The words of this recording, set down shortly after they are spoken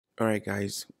Alright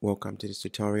guys, welcome to this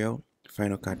tutorial.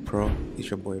 Final Cut Pro.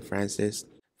 It's your boy Francis.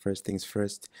 First things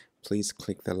first, please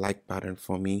click the like button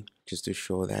for me just to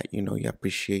show that you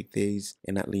appreciate these,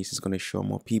 and at least it's going to show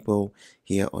more people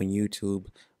here on YouTube.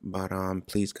 But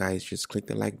please guys, just click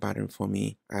the like button for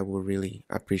me. I will really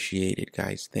appreciate it,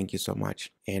 guys. Thank you so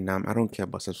much. And I don't care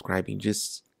about subscribing,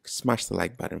 just smash the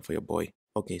like button for your boy.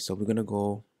 Okay, so we're gonna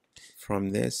go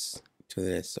from this to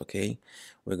this. Okay,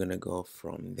 we're gonna go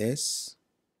from this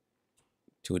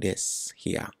to this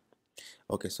here.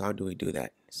 Okay, so how do we do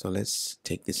that? So let's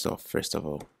take this off first of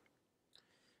all.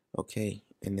 Okay,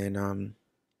 and then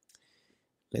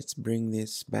let's bring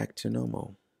this back to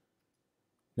normal.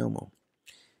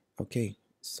 Okay,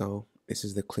 so this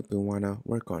is the clip we want to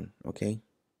work on. Okay,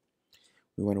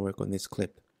 we want to work on this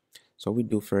clip. So what we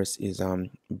do first is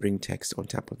bring text on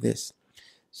top of this.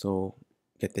 So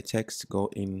get the text, go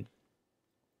in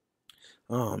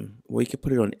well, you can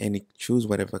put it on any, choose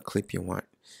whatever clip you want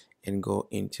and go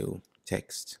into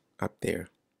text up there.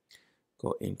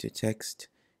 Go into text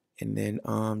and then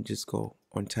just go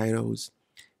on titles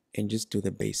and just do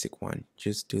the basic one.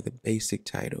 Just do the basic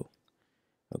title.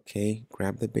 Okay,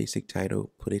 grab the basic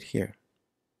title, put it here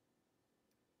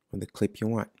on the clip you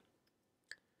want.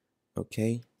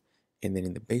 Okay, and then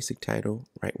in the basic title,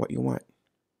 write what you want.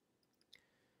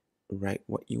 Write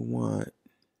what you want.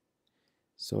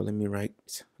 So let me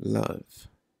write love,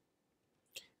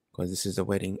 because this is a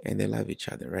wedding and they love each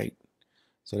other, right?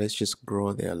 So let's just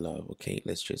grow their love. Okay,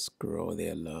 let's just grow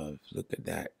their love. Look at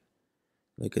that.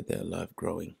 Look at their love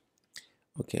growing.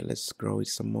 Okay, let's grow it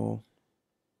some more.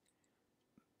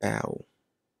 Bow.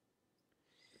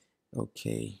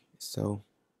 Okay, so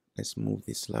let's move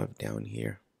this love down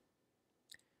here.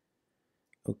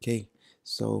 Okay,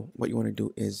 so what you want to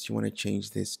do is you want to change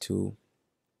this to,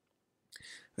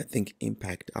 I think,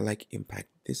 impact. I like impact.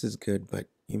 This is good, but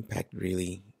impact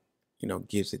really,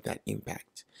 gives it that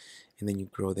impact. And then you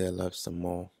grow their love some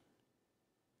more,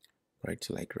 right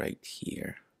to like right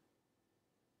here.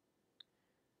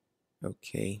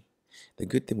 Okay, the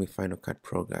good thing with Final Cut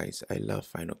Pro, guys, I love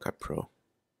Final Cut Pro.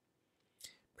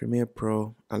 Premiere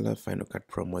Pro, I love Final Cut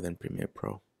Pro more than Premiere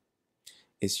Pro.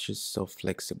 It's just so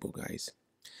flexible, guys.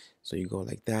 So you go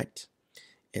like that,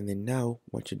 and then now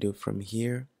what you do from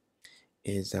here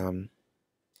is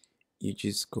you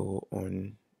just go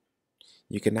on,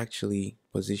 you can actually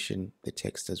position the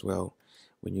text as well.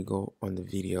 When you go on the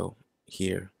video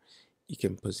here, you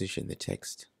can position the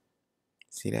text.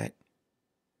 See that?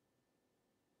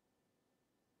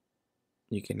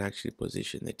 You can actually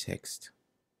position the text,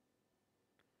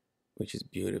 which is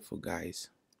beautiful, guys.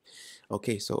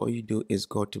 Okay, so all you do is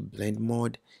go to blend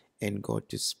mode and go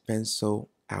to stencil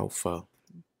alpha.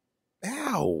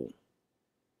 Bow.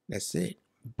 That's it.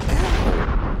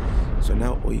 Bow. So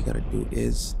now all you gotta do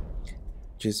is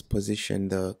just position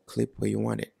the clip where you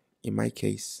want it. In my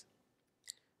case,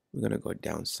 we're gonna go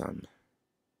down some,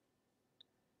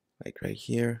 like right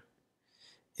here,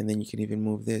 and then you can even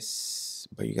move this,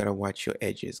 but you gotta watch your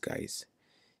edges, guys.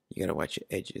 You gotta watch your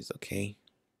edges, okay?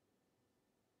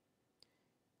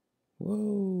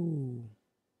 Whoa,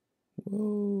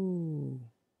 whoa,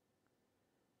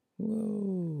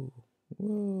 whoa,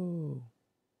 whoa.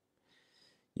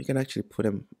 You can actually put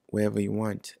them wherever you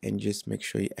want and just make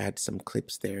sure you add some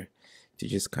clips there to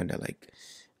just kind of like,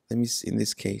 let me see, in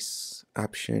this case,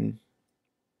 option,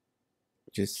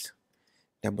 just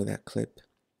double that clip,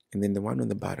 and then the one on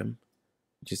the bottom,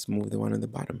 just move the one on the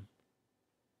bottom.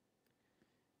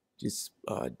 Just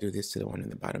do this to the one on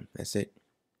the bottom. That's it.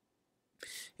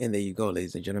 And there you go,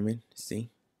 ladies and gentlemen.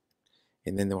 See?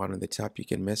 And then the one on the top, you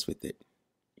can mess with it.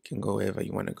 You can go wherever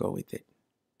you want to go with it.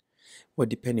 Well,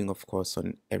 depending, of course,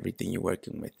 on everything you're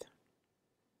working with.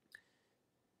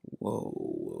 Whoa,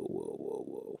 whoa, whoa, whoa,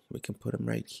 whoa. We can put them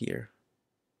right here.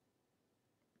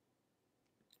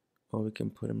 Or we can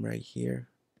put them right here.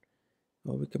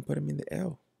 Or we can put them in the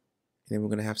L. And then we're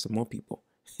going to have some more people.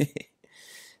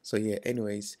 So yeah,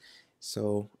 anyways,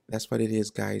 so that's what it is,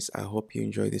 guys. I hope you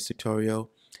enjoy this tutorial.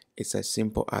 It's as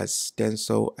simple as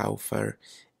stencil alpha,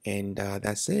 and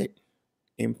that's it.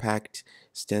 Impact,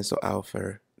 stencil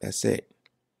alpha, that's it.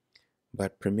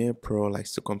 But Premiere Pro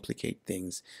likes to complicate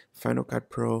things. Final Cut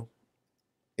Pro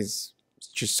is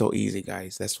just so easy,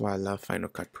 guys. That's why I love Final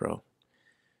Cut Pro.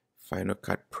 Final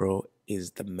Cut Pro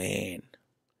is the man.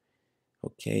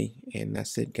 Okay, and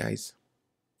that's it, guys.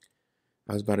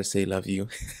 I was about to say love you.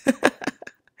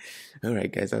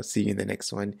 Alright, guys, I'll see you in the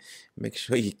next one. Make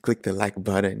sure you click the like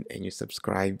button and you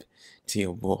subscribe to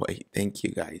your boy. Thank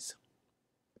you, guys.